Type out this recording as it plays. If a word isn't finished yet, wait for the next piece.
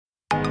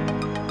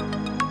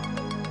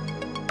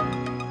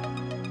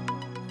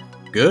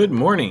Good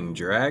morning,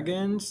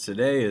 Dragons.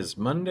 Today is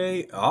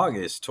Monday,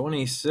 August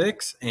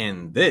 26th,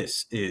 and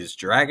this is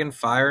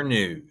Dragonfire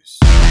News.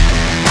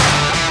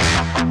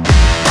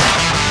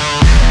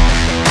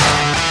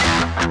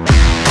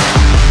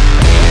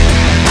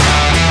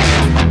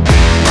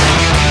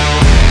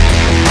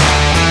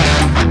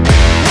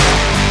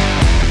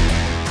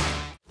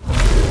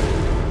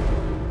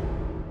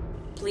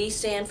 Please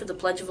stand for the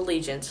Pledge of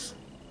Allegiance.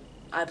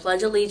 I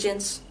pledge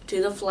allegiance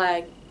to the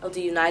flag of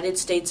the United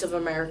States of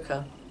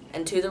America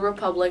and to the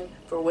republic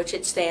for which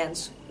it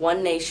stands,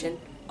 one nation,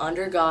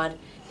 under God,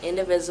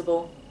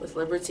 indivisible, with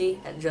liberty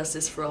and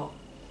justice for all.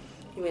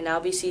 You may now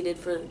be seated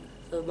for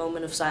the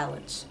moment of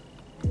silence.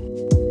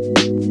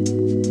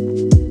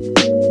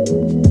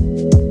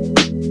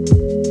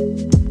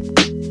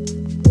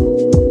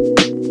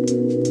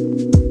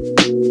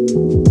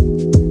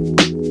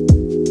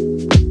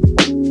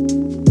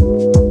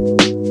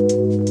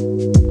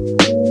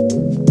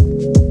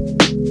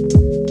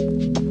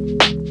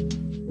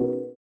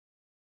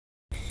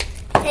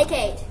 Hey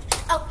Kate.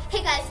 Oh,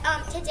 hey guys.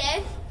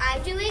 Today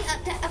I'm doing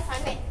a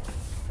fun way.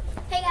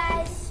 Hey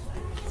guys.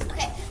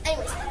 Okay.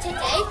 Anyways,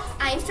 today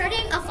I'm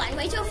starting a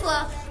fundraiser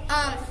for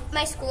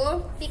my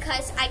school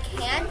because I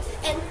can.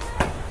 And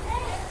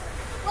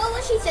well,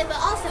 what she said, but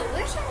also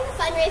we're starting a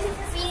fundraiser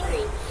for Feeding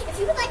Green. If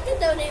you would like to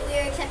donate, we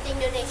are accepting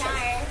donations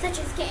such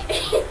as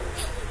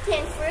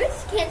canned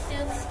fruits, canned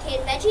soups,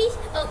 canned veggies,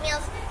 oatmeal,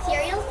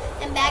 cereals,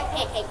 and bagged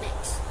pancake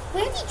mix.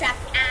 Where do you drop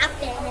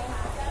after?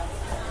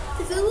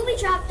 The food will be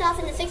dropped off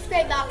in the 6th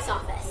grade box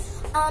office.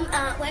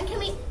 When can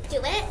we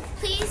do it,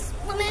 please,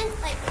 woman?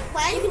 Like,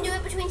 when? You can do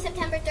it between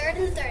September 3rd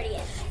and the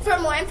 30th. For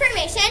more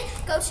information,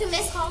 go to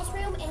Miss Hall's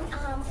room in,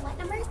 what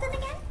number is that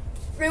again?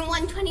 Room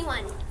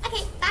 121.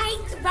 Okay, bye.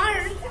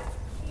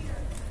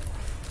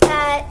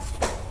 Bye.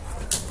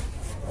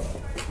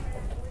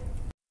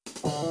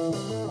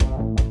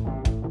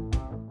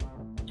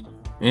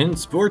 In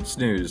sports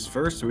news,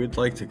 first we'd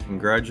like to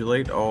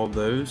congratulate all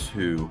those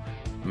who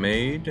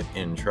made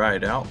and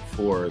tried out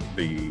for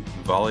the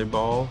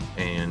volleyball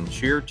and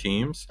cheer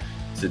teams.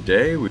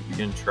 Today we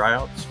begin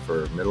tryouts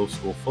for middle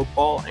school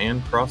football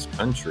and cross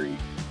country.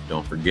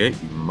 Don't forget,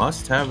 you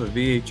must have a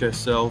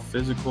VHSL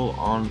physical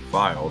on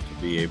file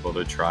to be able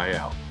to try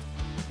out.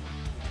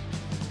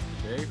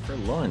 Today for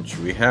lunch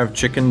we have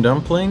chicken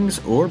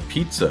dumplings or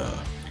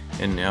pizza.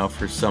 And now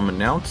for some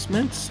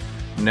announcements.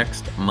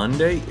 Next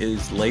Monday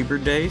is Labor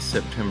Day,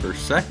 September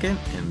 2nd,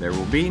 and there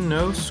will be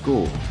no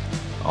school.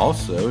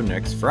 Also,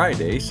 next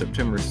Friday,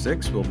 September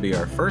 6th, will be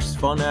our first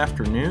fun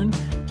afternoon.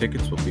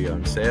 Tickets will be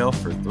on sale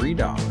for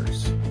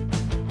 $3.